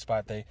cornerback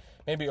spot. They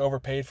maybe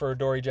overpaid for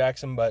Adoree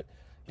Jackson, but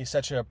he's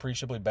such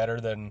appreciably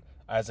better than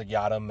Isaac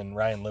Yiadom and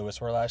Ryan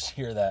Lewis were last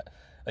year that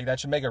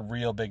that should make a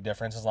real big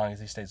difference as long as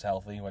he stays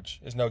healthy,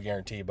 which is no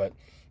guarantee. But,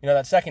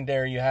 that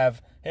secondary, you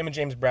have him and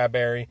James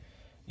Bradbury.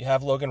 You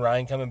have Logan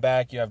Ryan coming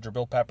back. You have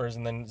Jabril Peppers,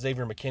 and then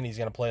Xavier McKinney's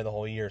going to play the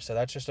whole year. So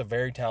that's just a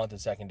very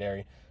talented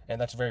secondary, and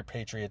that's a very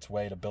Patriots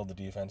way to build the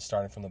defense,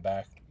 starting from the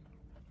back.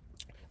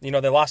 They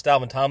lost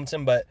Alvin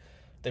Tomlinson, but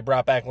they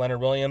brought back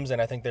Leonard Williams,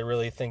 and I think they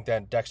really think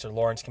that Dexter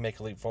Lawrence can make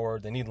a leap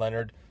forward. They need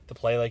Leonard to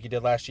play like he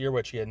did last year,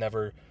 which he had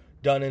never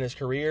done in his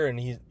career,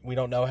 and we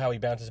don't know how he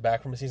bounces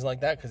back from a season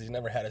like that because he's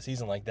never had a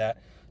season like that.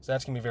 So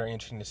that's going to be very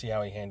interesting to see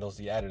how he handles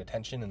the added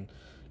attention. And,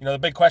 the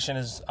big question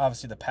is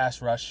obviously the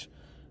pass rush.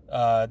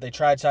 They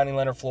tried signing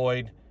Leonard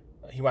Floyd.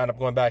 He wound up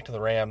going back to the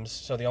Rams.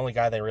 So the only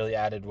guy they really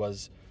added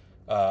was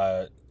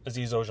Azeez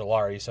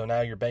Ojulari. So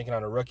now you're banking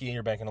on a rookie.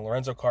 You're banking on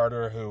Lorenzo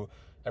Carter, who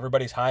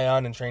everybody's high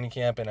on in training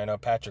camp. And I know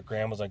Patrick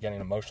Graham was getting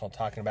emotional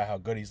talking about how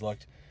good he's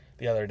looked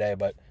the other day.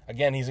 But,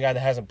 again, he's a guy that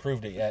hasn't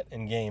proved it yet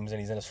in games,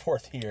 and he's in his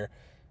fourth year.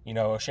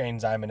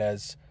 Shane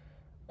Ximenez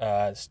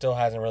still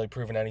hasn't really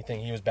proven anything.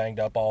 He was banged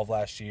up all of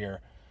last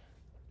year.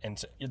 And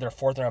so their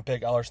fourth-round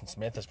pick, Ellerson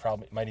Smith,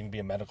 might even be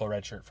a medical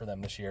redshirt for them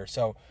this year.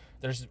 So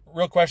there's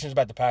real questions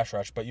about the pass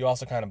rush, but you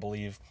also kind of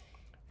believe,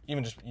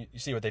 even just you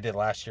see what they did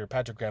last year,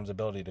 Patrick Graham's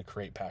ability to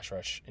create pass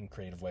rush in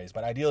creative ways.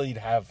 But ideally, you'd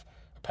have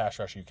a pass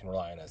rusher you can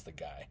rely on as the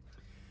guy.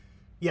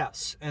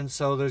 Yes, and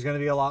so there's going to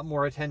be a lot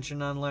more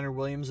attention on Leonard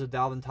Williams with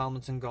Dalvin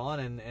Tomlinson gone,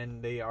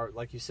 and they are,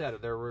 like you said,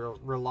 they're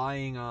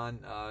relying on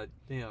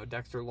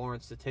Dexter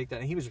Lawrence to take that.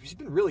 And he's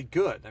been really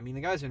good. I mean,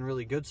 the guy's been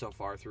really good so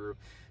far through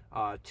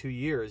 2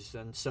 years,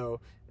 and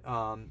so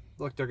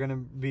look, they're going to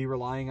be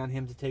relying on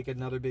him to take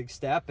another big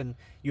step. And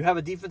you have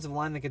a defensive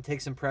line that can take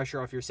some pressure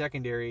off your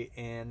secondary,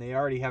 and they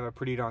already have a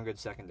pretty darn good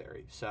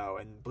secondary. So,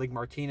 and Blake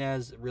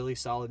Martinez, really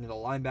solid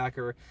middle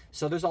linebacker.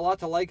 So there's a lot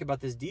to like about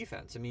this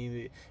defense. I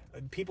mean,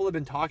 people have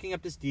been talking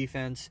up this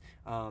defense.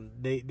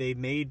 They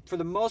made, for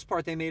the most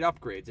part, they made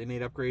upgrades. They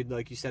made upgrade,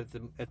 like you said,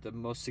 at the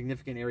most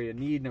significant area of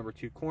need, number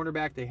 2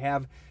 cornerback. They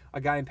have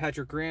a guy in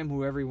Patrick Graham,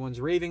 who everyone's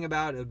raving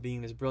about of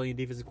being this brilliant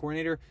defensive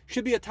coordinator.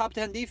 Should be a top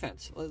 10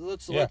 defense.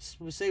 Let's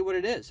say what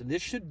it is. And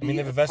this should be. I mean,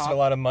 they've invested a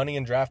lot of money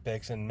in draft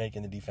picks and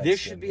making the defense. This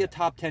should be a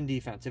top 10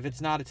 defense. If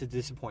it's not, it's a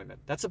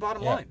disappointment. That's the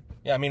bottom line.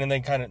 Yeah, I mean, and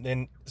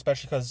then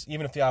especially because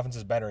even if the offense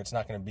is better, it's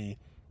not going to be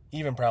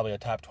even probably a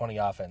top 20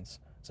 offense.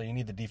 So you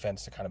need the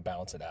defense to kind of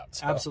balance it out.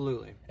 So.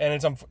 Absolutely.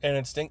 And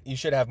you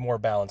should have more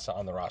balance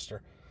on the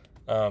roster.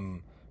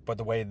 But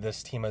the way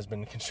this team has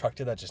been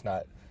constructed, that's just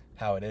not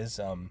how it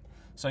is.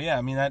 So yeah,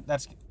 I mean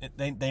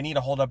they need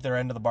to hold up their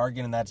end of the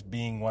bargain, and that's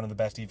being one of the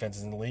best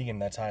defenses in the league,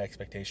 and that's high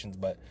expectations.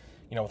 But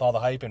with all the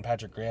hype and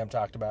Patrick Graham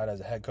talked about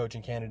as a head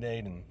coaching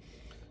candidate, and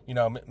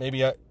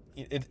maybe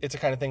it's a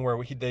kind of thing where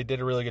they did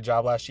a really good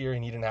job last year,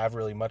 and he didn't have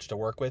really much to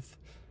work with,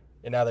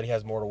 and now that he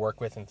has more to work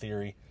with, in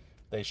theory,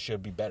 they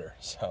should be better.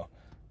 So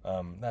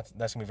that's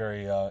gonna be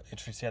very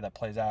interesting to see how that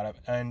plays out.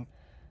 And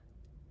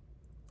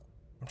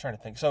I'm trying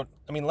to think. So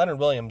I mean, Leonard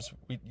Williams,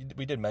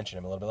 we did mention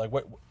him a little bit.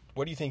 Like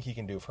what do you think he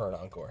can do for an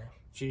encore?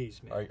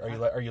 Jeez, man.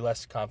 Are you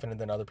less confident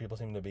than other people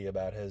seem to be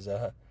about his?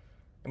 11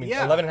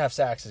 and a half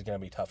sacks is going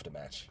to be tough to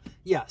match.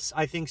 Yes,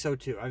 I think so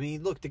too. I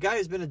mean, look, the guy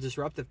has been a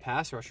disruptive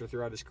pass rusher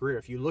throughout his career.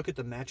 If you look at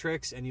the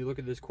metrics and you look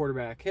at his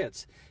quarterback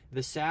hits,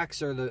 the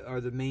sacks are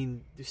the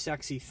main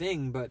sexy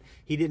thing, but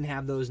he didn't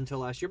have those until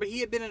last year. But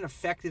he had been an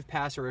effective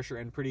pass rusher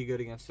and pretty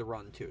good against the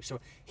run too. So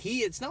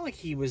it's not like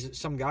he was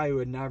some guy who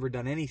had never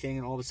done anything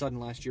and all of a sudden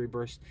last year he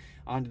burst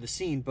onto the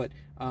scene. But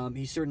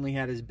he certainly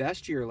had his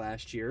best year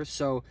last year.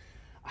 So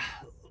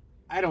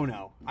I don't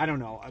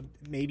know.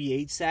 Maybe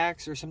 8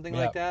 sacks or something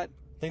like that.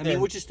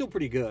 Which is still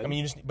pretty good. I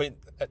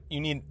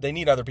mean, they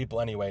need other people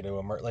anyway to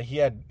emerge. Like he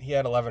had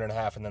 11 and a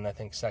half, and then I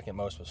think second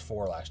most was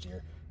 4 last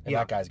year, and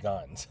that guy's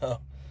gone. So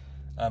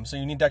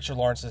you need Dexter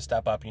Lawrence to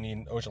step up. You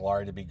need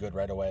Ojulari to be good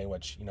right away,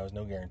 which is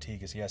no guarantee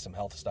because he has some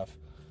health stuff.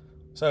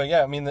 So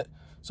yeah, I mean,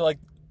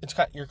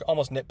 you're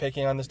almost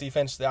nitpicking on this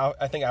defense.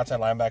 I think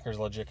outside linebacker is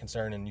a legit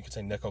concern, and you could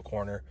say nickel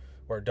corner,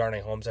 where Darnay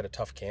Holmes had a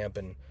tough camp,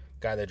 and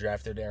guy they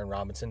drafted, Aaron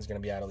Robinson, is going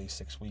to be out at least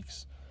 6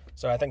 weeks.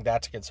 So I think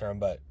that's a concern,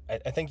 but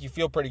I think you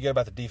feel pretty good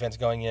about the defense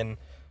going in.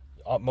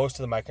 Most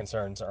of my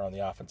concerns are on the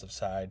offensive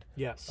side.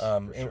 Yes,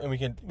 and we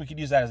could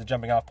use that as a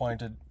jumping off point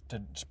to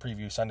just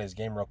preview Sunday's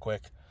game real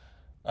quick.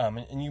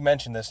 And you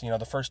mentioned this,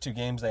 the first 2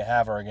 games they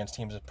have are against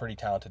teams with pretty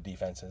talented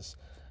defenses,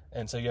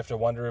 and so you have to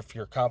wonder if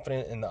you're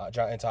confident in the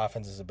Giants'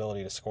 offense's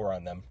ability to score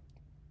on them,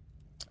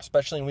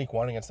 especially in Week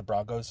 1 against the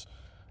Broncos,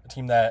 a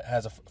team that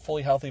has a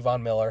fully healthy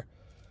Von Miller.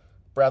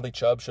 Bradley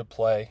Chubb should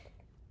play.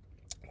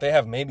 They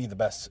have maybe the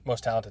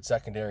most talented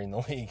secondary in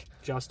the league.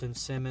 Justin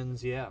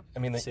Simmons, yeah. I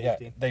mean,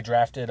 they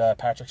drafted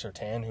Patrick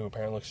Surtain, who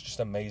apparently looks just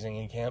amazing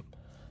in camp.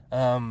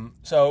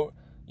 So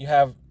you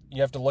have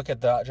to look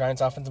at the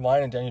Giants' offensive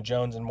line and Daniel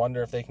Jones and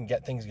wonder if they can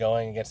get things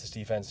going against this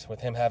defense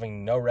with him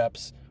having no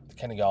reps with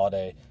Kenny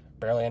Golladay,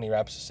 barely any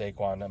reps with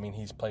Saquon. I mean,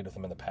 he's played with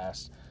him in the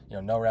past.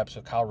 No reps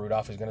with Kyle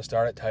Rudolph, who's going to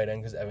start at tight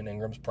end because Evan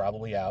Ingram's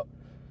probably out.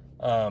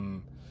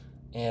 And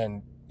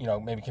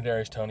maybe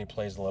Kadarius Toney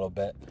plays a little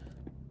bit.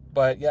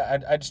 But yeah,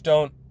 I just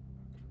don't.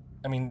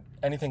 I mean,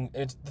 anything.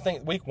 It's the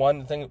thing. Week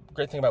 1.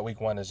 Great thing about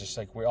Week 1 is just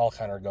like we all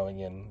kind of going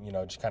in,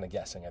 just kind of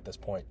guessing at this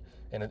point.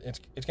 And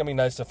it's gonna be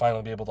nice to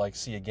finally be able to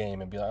see a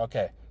game and be like,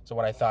 okay, so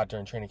what I thought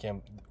during training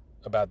camp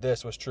about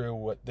this was true,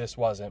 what this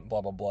wasn't,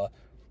 blah blah blah.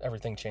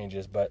 Everything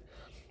changes, but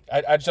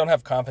I just don't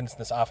have confidence in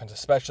this offense,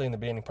 especially in the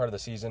beginning part of the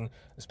season,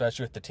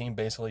 especially with the team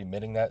basically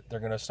admitting that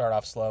they're gonna start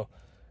off slow.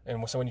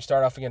 And so when you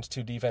start off against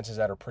 2 defenses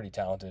that are pretty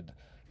talented,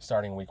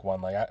 starting week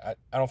 1. Like I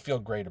don't feel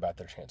great about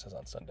their chances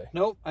on Sunday.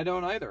 Nope, I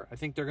don't either. I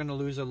think they're going to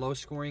lose a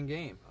low-scoring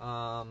game.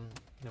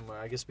 And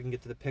I guess we can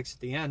get to the picks at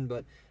the end,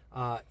 but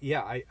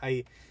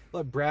I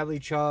look, Bradley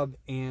Chubb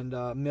and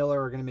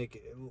Miller are going to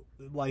make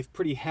life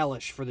pretty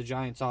hellish for the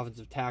Giants'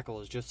 offensive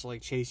tackles, just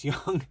like Chase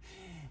Young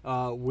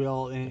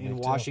will in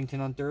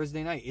Washington on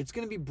Thursday night. It's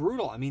going to be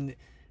brutal. I mean,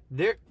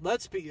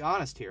 let's be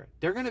honest here.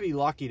 They're going to be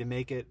lucky to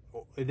make it.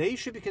 They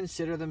should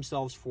consider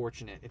themselves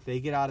fortunate if they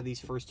get out of these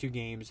first 2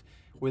 games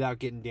without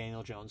getting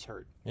Daniel Jones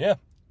hurt. Yeah.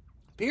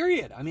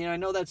 Period. I mean, I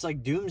know that's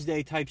like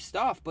doomsday type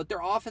stuff, but their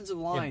offensive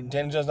line. Yeah,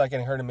 Daniel Jones not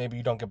getting hurt, and maybe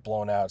you don't get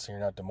blown out, so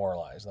you're not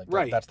demoralized. Like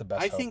right. That's the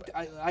best. I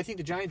think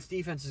the Giants'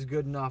 defense is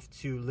good enough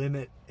to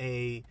limit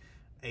a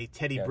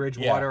Teddy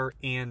Bridgewater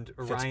and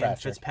Ryan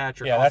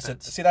Fitzpatrick. Yeah,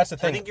 offense. that's the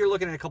thing. I think you're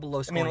looking at a couple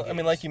low scoring games. I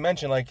mean, like you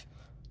mentioned, like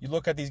you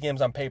look at these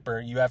games on paper,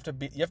 you have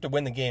to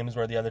win the games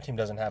where the other team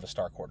doesn't have a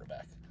star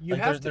quarterback.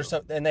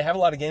 And they have a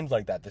lot of games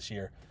like that this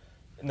year.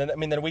 And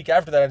then the week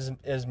after that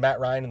is Matt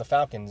Ryan and the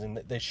Falcons,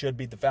 and they should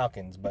beat the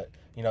Falcons, but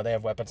they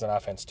have weapons on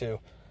offense too.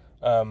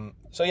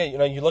 So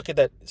yeah, you look at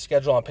that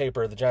schedule on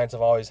paper. The Giants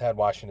have always had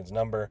Washington's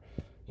number.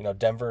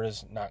 Denver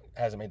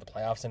hasn't made the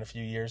playoffs in a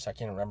few years. I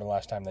can't remember the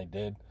last time they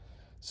did.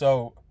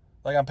 So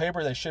like on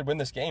paper they should win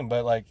this game,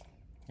 but like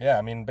yeah,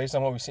 I mean based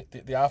on what we see,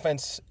 the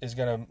offense is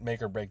gonna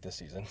make or break this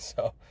season.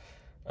 So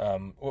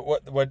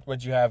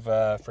what'd you have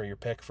for your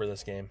pick for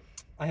this game?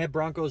 I had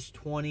Broncos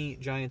 20,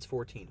 Giants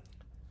 14.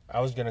 I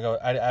was going to go,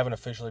 I haven't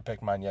officially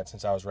picked mine yet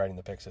since I was writing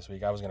the picks this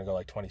week. I was going to go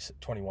like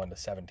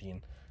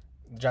 21-17.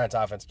 The Giants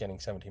offense getting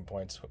 17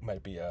 points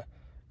might be a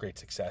great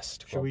success.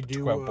 Should we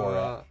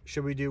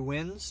do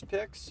wins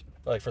picks?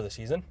 Like for the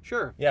season?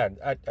 Sure. Yeah,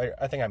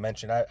 I think I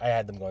mentioned I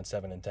had them going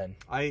 7-10.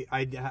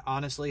 I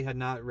honestly had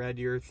not read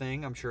your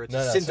thing. I'm sure it's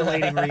a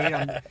scintillating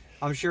read.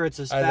 I'm sure it's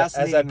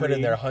fascinating as I put read.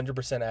 in there,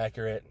 100%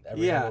 accurate.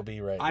 Everything will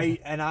be right.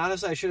 And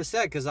honestly, I should have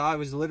said because I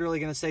was literally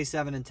going to say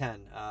 7-10.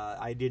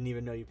 I didn't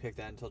even know you picked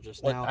that until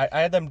just now. I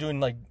had them doing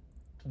like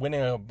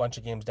winning a bunch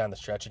of games down the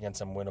stretch against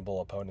some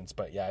winnable opponents,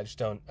 but yeah, I just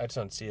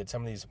don't see it.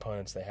 Some of these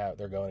opponents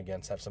they're going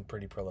against have some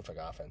pretty prolific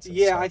offenses.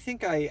 Yeah, so. I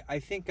think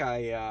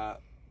I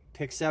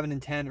picked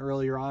 7-10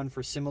 earlier on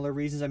for similar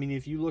reasons. I mean,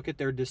 if you look at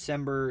their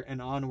December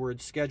and onward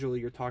schedule,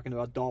 you're talking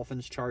about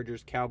Dolphins,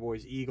 Chargers,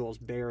 Cowboys, Eagles,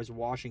 Bears,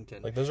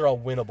 Washington. Like those are all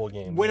winnable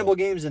games. Winnable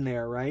games in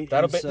there, right?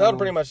 That'll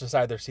pretty much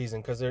decide their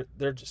season because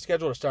their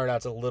schedule to start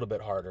out's a little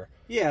bit harder.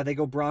 Yeah, they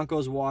go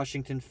Broncos,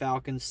 Washington,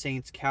 Falcons,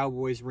 Saints,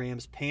 Cowboys,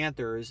 Rams,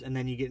 Panthers, and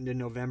then you get into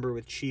November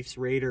with Chiefs,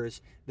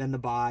 Raiders, then the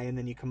bye, and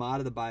then you come out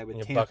of the bye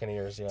with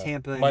Buccaneers, yeah.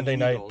 Tampa, Monday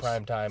and night Eagles.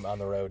 prime time on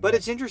the road. But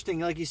it's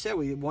interesting, like you said,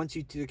 once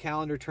the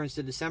calendar turns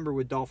to December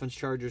with Dolphins,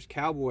 Chargers,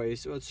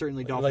 Cowboys, well, it's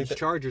certainly Dolphins,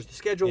 Chargers. The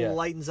schedule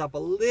lightens up a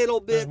little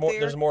bit.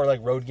 There's more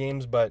like road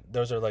games, but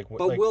those are like.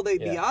 But will they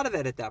be out of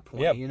it at that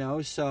point?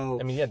 Yep. So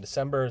I mean, yeah,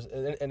 December,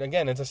 and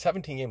again, it's a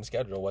 17-game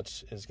schedule,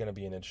 which is going to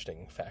be an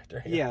interesting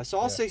factor. Yeah, so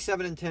I'll say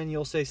 7-10.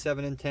 You'll say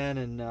 7-10,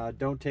 and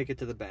don't take it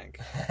to the bank.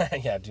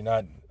 Yeah, do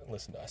not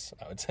listen to us,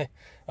 I would say.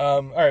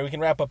 All right, we can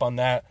wrap up on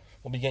that.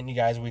 We'll be getting you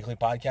guys a weekly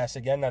podcast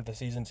again. Now the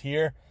season's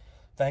here.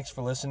 Thanks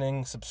for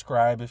listening.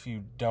 Subscribe if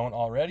you don't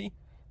already.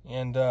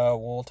 And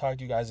we'll talk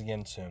to you guys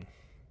again soon.